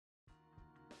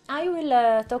I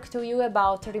will talk to you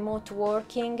about remote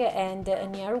working and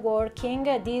near working.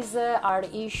 These are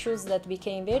issues that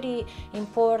became very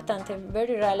important and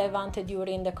very relevant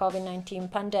during the COVID-19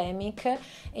 pandemic,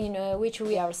 in which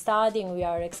we are studying, we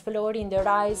are exploring the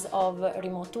rise of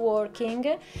remote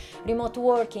working. Remote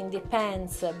working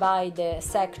depends by the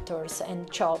sectors and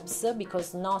jobs,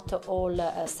 because not all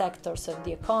sectors of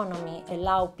the economy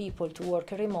allow people to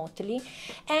work remotely,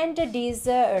 and this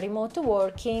remote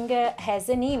working has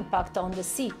an impact on the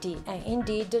city.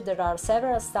 Indeed, there are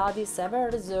several studies, several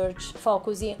research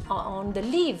focusing on the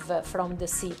live from the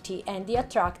city and the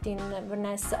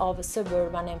attractiveness of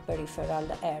suburban and peripheral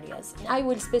areas. I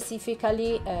will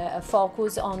specifically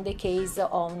focus on the case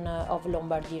of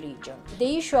Lombardy region.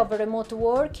 The issue of remote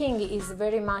working is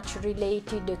very much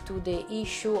related to the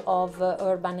issue of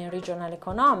urban and regional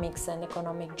economics and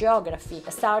economic geography,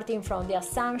 starting from the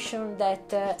assumption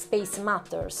that space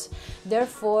matters.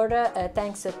 Therefore,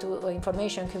 thanks to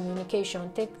information communication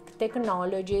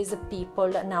technologies, people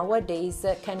nowadays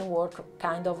can work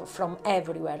kind of from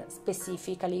everywhere,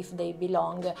 specifically if they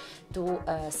belong to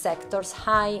sectors,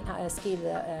 high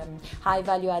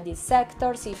value-added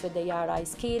sectors, if they are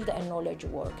high-skilled and knowledge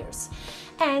workers.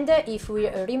 And if we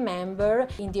remember,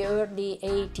 in the early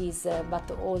 80s,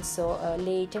 but also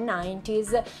late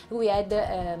 90s, we had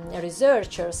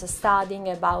researchers studying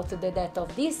about the death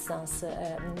of distance.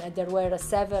 There were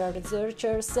several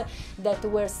researchers that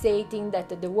were stating that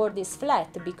the world is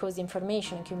flat because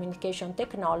information and communication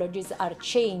technologies are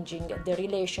changing the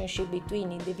relationship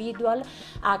between individual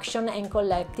action and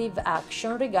collective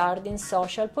action regarding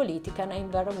social, political and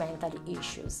environmental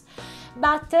issues.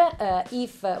 But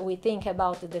if we think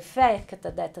about the fact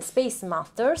that space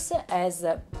matters, as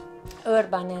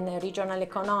urban and regional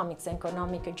economics and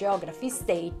economic geography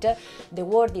state, the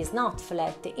world is not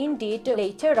flat. Indeed,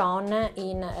 later on,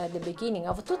 in the beginning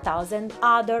of 2000,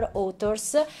 other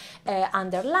authors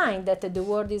underlined that the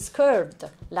world is curved,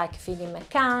 like Philip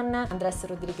McCann, Andrés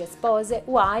Rodriguez Pose.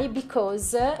 Why?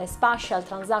 Because spatial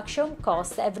transaction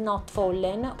costs have not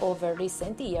fallen over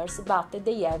recent years, but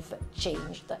they have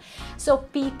changed. So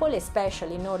people,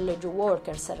 especially knowledge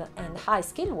workers and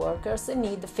high-skilled workers,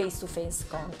 need face-to-face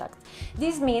contact.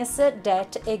 This means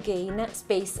that, again,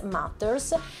 space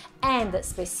matters, and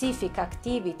specific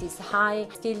activities,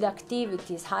 high-skilled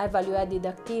activities, high-value-added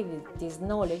activities,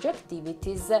 knowledge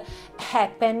activities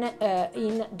happen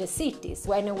in the cities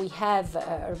when we have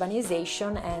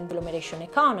urbanization and agglomeration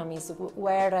economies,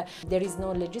 where there is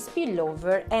knowledge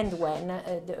spillover and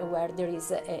where there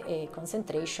is a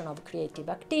concentration of creative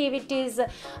activities,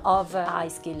 of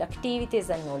high-skilled activities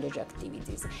and knowledge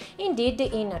activities. Indeed,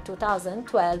 in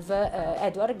 2012,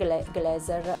 Edward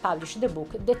Glaser published the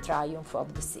book The Triumph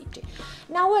of the City.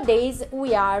 Nowadays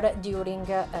we are living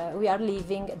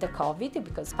the COVID,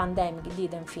 because pandemic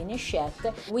didn't finish yet.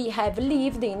 We have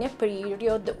lived in a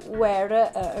period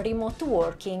where remote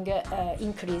working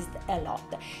increased a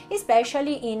lot,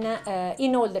 especially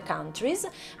in all the countries,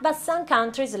 but some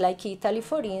countries like Italy,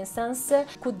 for instance,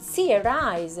 could see a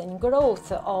rise in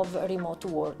growth of remote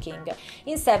working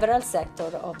in several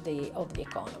sectors of the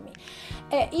economy.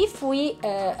 If we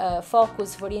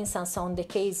focus, for instance, on the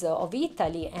case of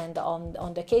Italy and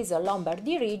on the case of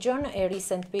Lombardy region, a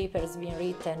recent paper has been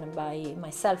written by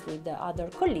myself with other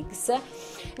colleagues,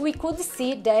 we could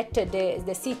see that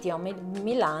the city of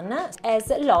Milan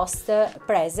has lost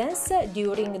presence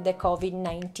during the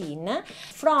COVID-19,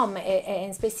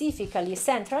 and specifically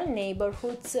central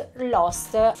neighborhoods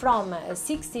lost from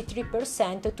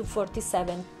 63% to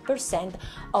 47%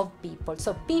 of people.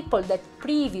 So people that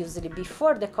previously,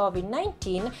 before the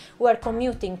COVID-19, were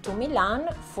commuting to Milan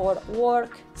for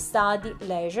work, study,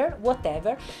 leisure,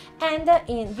 whatever, and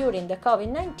during the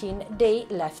COVID-19 they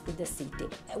left the city.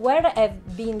 Where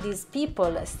have been these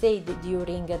people stayed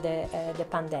during the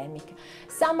pandemic?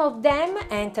 Some of them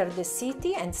entered the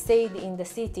city and stayed in the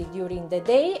city during the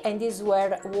day, and these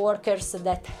were workers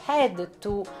that had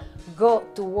to go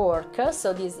to work,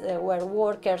 so these were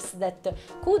workers that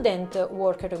couldn't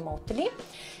work remotely.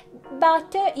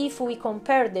 But if we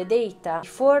compare the data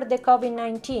for the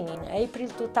COVID-19 in April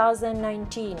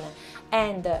 2019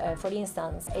 and, for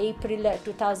instance, April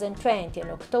 2020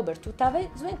 and October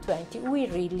 2020, we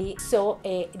really saw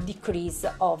a decrease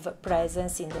of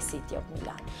presence in the city of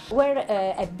Milan. Where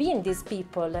have been these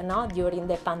people during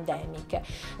the pandemic?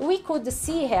 We could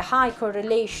see a high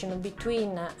correlation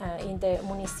between in the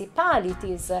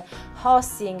municipalities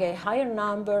hosting a higher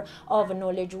number of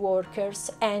knowledge workers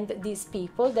and these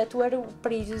people that were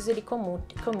previously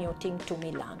commuting to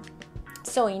Milan.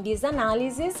 So in this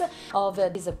analysis of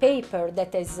this paper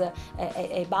that is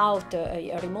about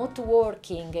remote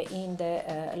working in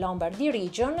the Lombardy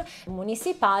region,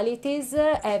 municipalities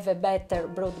have better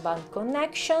broadband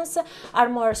connections, are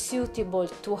more suitable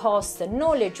to host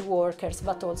knowledge workers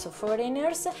but also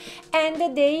foreigners,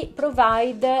 and they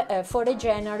provide for a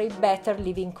generally better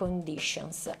living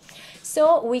conditions.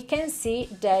 So we can see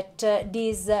that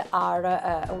these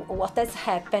are what has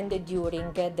happened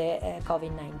during the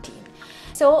COVID-19.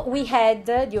 So we had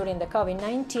during the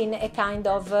COVID-19 a kind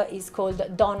of is called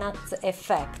donut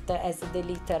effect, as the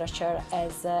literature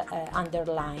has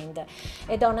underlined.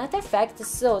 A donut effect,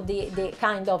 so the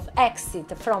kind of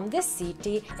exit from the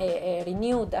city, a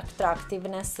renewed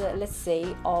attractiveness, let's say,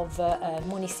 of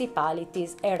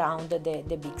municipalities around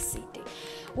the big city.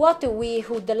 What we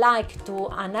would like to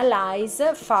analyze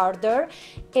further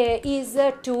is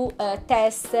to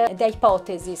test the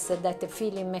hypothesis that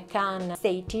Philip McCann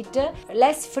stated.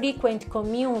 Less frequent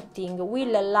commuting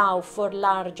will allow for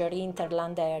larger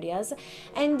hinterland areas,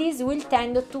 and this will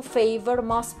tend to favor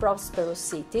most prosperous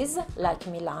cities like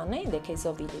Milan in the case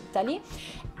of Italy,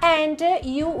 and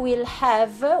we will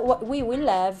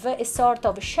have a sort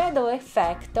of shadow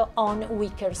effect on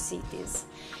weaker cities.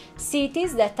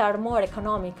 Cities that are more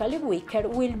economically weaker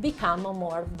will become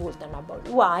more vulnerable.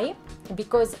 Why?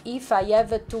 Because if I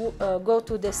have to go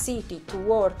to the city to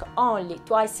work only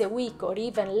twice a week or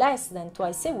even less than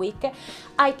twice a week,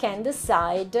 I can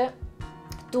decide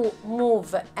to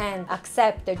move and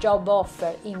accept a job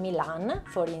offer in Milan,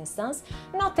 for instance,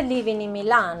 not living in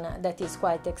Milan, that is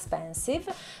quite expensive,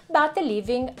 but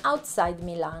living outside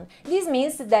Milan. This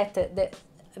means that the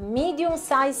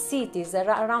medium-sized cities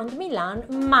around Milan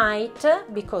might,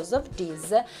 because of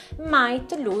this, might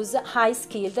lose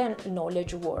high-skilled and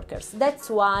knowledge workers. That's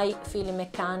why Philip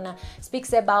McCann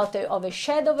speaks about of a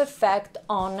shadow effect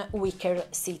on weaker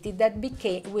cities that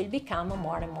will become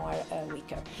more and more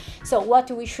weaker. So what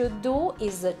we should do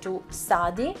is to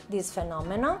study this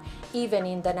phenomenon even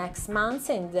in the next months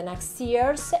and the next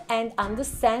years and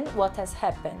understand what has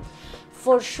happened.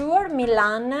 For sure,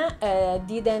 Milan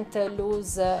didn't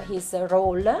lose his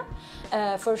role.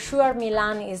 For sure,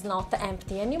 Milan is not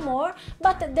empty anymore,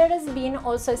 but there has been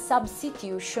also a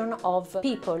substitution of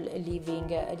people living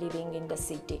in the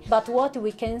city. But what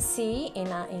we can see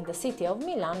in the city of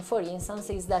Milan, for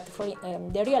instance, is that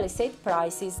the real estate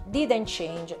prices didn't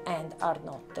change and are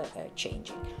not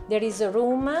changing. There is a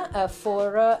room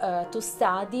to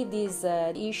study this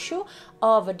issue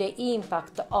of the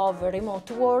impact of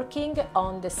remote working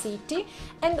on the city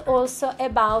and also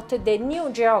about the new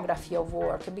geography of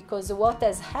work, because what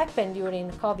has happened during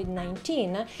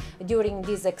COVID-19, during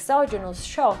this exogenous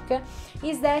shock,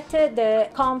 is that the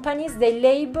companies, the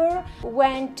labor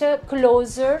went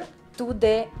closer to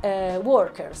the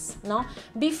workers. No?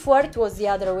 Before it was the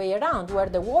other way around, where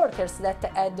the workers that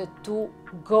had to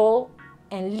go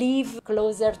and live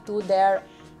closer to their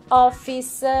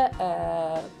office,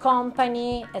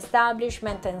 company,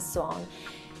 establishment, and so on.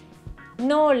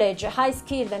 Knowledge,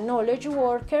 high-skilled and knowledge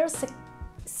workers,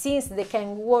 since they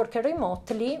can work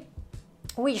remotely,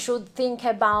 we should think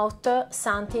about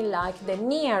something like the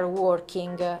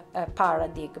near-working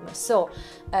paradigm. So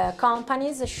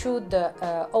companies should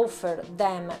offer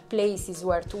them places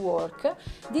where to work.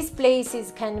 These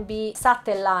places can be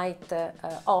satellite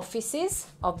offices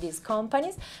of these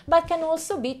companies, but can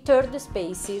also be third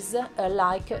spaces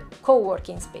like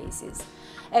co-working spaces.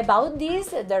 About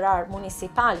this, there are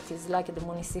municipalities like the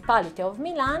municipality of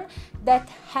Milan that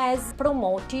has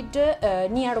promoted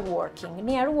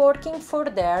near-working for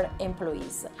their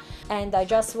employees. And I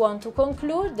just want to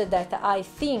conclude that I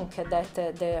think that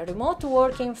the remote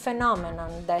working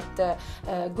phenomenon that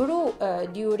grew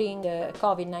during the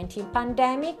COVID-19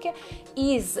 pandemic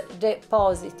is the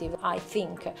positive, I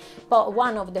think, but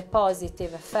one of the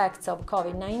positive effects of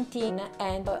COVID-19,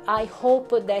 and I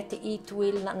hope that it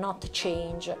will not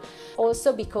change.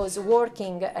 Also because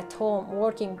working at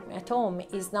home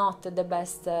is not the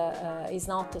best, is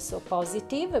not so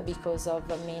positive because of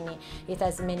it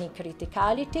has many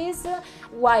criticalities,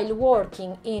 while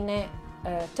working in a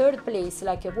third place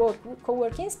like a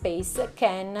co-working space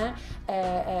can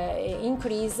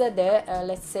increase the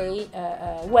let's say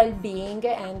well-being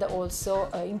and also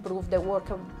improve the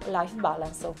work-life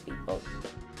balance of people.